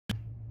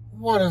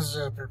What is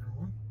up,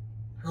 everyone?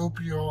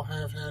 Hope you all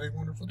have had a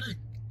wonderful day.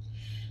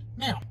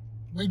 Now,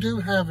 we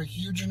do have a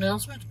huge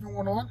announcement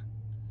going on.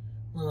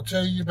 We'll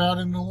tell you about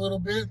it in a little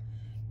bit.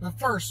 But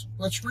first,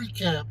 let's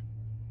recap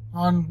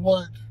on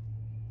what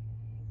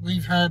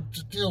we've had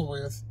to deal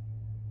with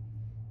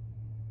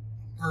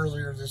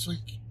earlier this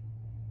week.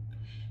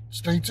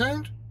 Stay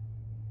tuned,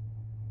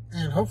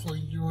 and hopefully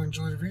you'll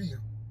enjoy the video.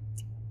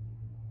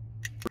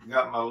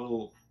 Got my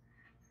little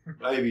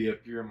baby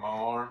up here in my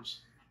arms.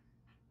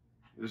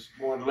 Just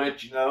wanted to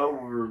let you know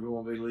we're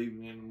going to be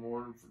leaving in the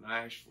morning for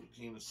Nashville,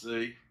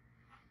 Tennessee.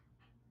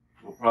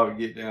 We'll probably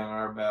get down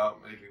there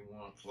about maybe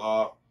 1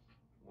 o'clock,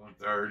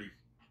 1:30.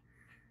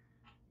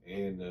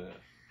 And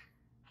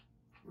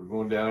we're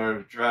going down there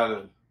to try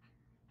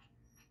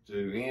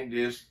to end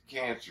this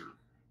cancer.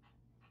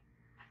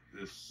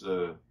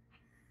 They're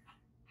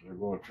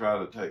going to try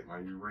to take my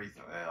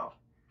urethra out.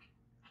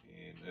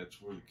 And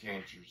that's where the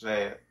cancer's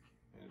at.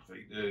 And if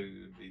they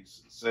do, it'll be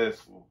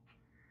successful.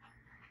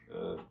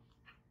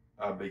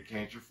 I'll be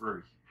cancer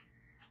free.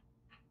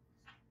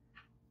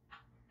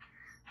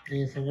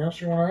 Anything else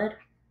you want to add?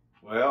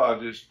 Well, I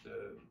want to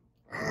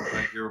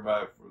thank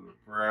everybody for their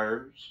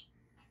prayers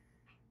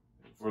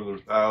and for their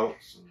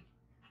thoughts.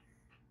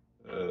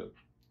 And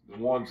the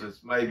ones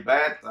that's made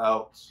bad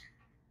thoughts,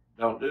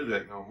 don't do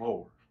that no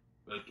more.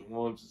 But the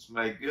ones that's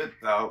made good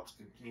thoughts,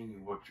 continue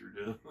what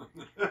you're doing.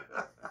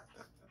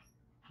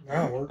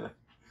 That'll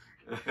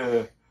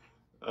work.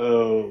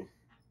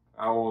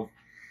 I want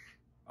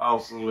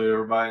also let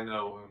everybody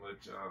know how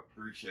much I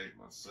appreciate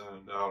my son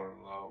and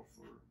daughter-in-law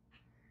for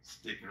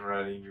sticking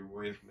right in here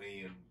with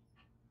me and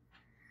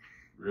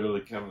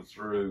really coming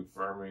through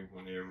for me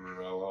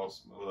whenever I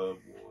lost my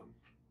loved one.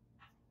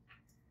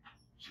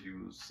 She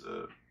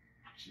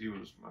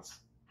was my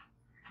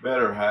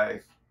better half,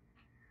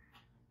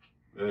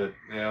 but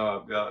now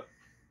I've got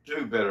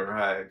two better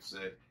halves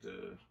that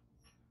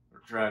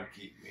are trying to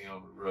keep me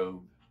on the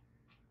road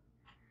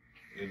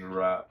in the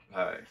right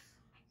path.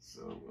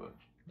 So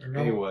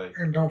anyway,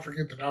 and don't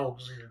forget the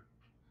dogs either.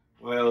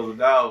 Well, the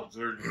dogs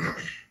are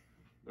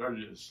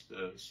just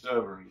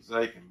stubborn as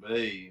they can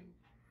be, and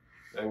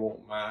they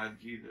won't mind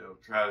you. They'll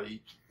try to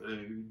eat your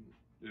food,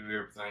 do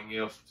everything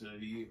else to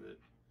you, but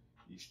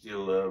you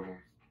still love them.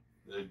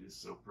 They're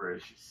just so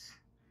precious.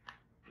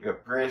 We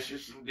got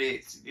Precious and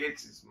Ditsy.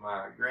 Ditsy's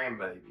my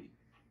grandbaby.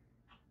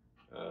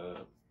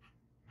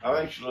 I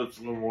think she looks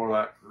a little more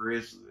like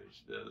Carissa than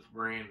she does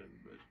Brandon,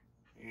 but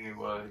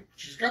anyway.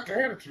 She's got the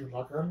attitude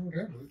like her own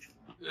devilish.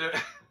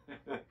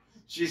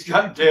 She's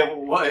got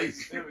devil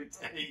ways, let me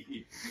tell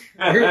you.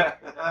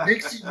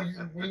 Dixie,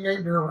 we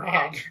named her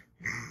Rod.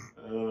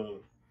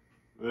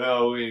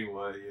 Well,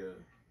 anyway,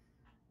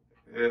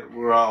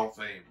 we're all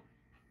family,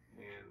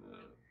 and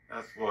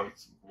that's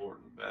what's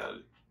important about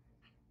it.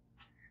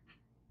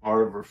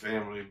 Part of our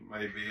family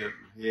may be up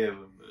in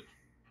heaven, but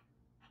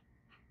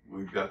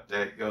we've got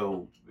that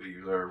goal to be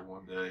there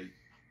one day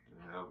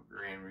to have a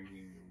grand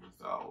reunion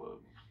with all of them.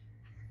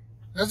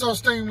 As I was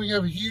saying, we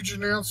have a huge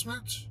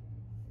announcement.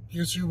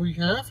 Guess who we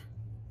have?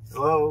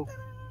 Hello.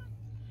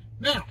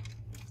 Now,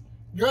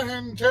 go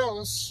ahead and tell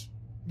us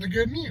the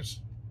good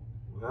news.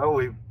 Well,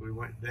 we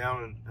went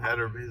down and had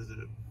our visit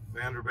at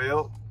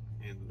Vanderbilt,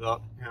 and the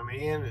doctor come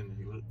in and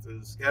he looked through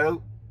the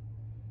scope,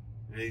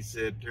 and he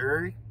said,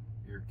 "Terry,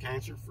 you're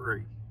cancer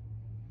free.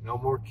 No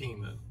more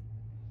chemo."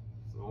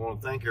 So I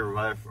want to thank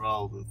everybody for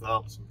all the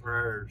thoughts and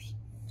prayers.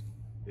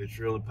 It's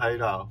really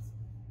paid off.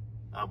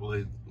 I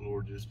believe the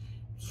Lord just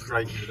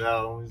straightened it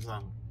out on his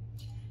own.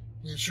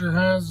 It sure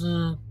has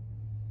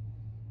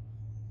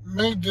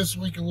made this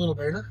week a little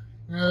better.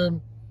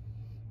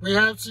 We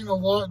have seen a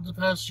lot in the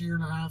past year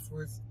and a half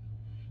with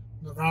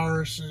the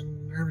virus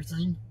and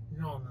everything.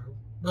 You all know.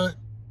 But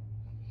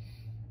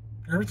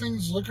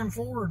everything's looking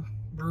forward.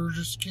 We're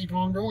just keep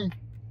on going.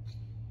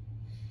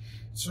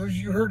 So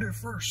you heard it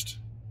first.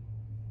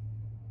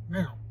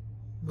 Now,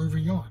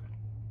 moving on.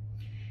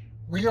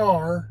 We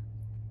are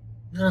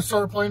going to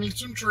start planning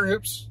some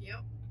trips.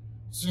 Yep.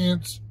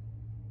 Since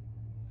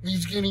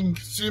he's getting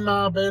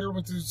semi-better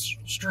with his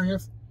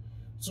strength.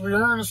 So we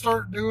are going to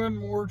start doing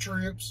more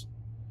trips.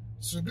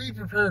 So be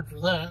prepared for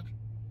that.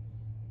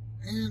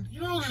 And, you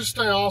know, just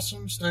stay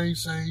awesome, stay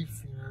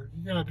safe. You know,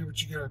 you got to do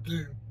what you got to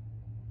do.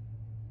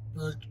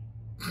 But,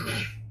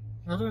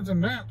 other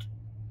than that,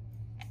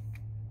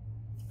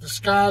 the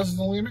sky's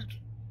the limit.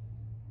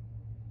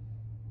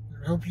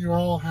 I hope you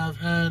all have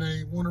had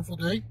a wonderful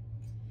day.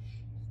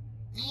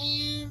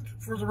 And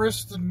for the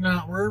rest of the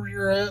night, wherever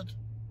you're at,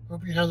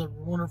 hope you have a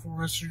wonderful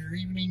rest of your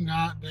evening,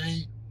 night,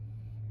 day,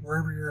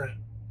 wherever you're at.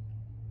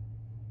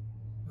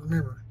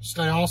 Remember,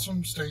 stay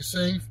awesome, stay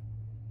safe.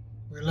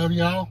 We love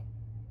y'all.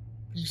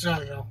 Peace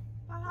out, y'all.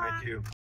 Thank you.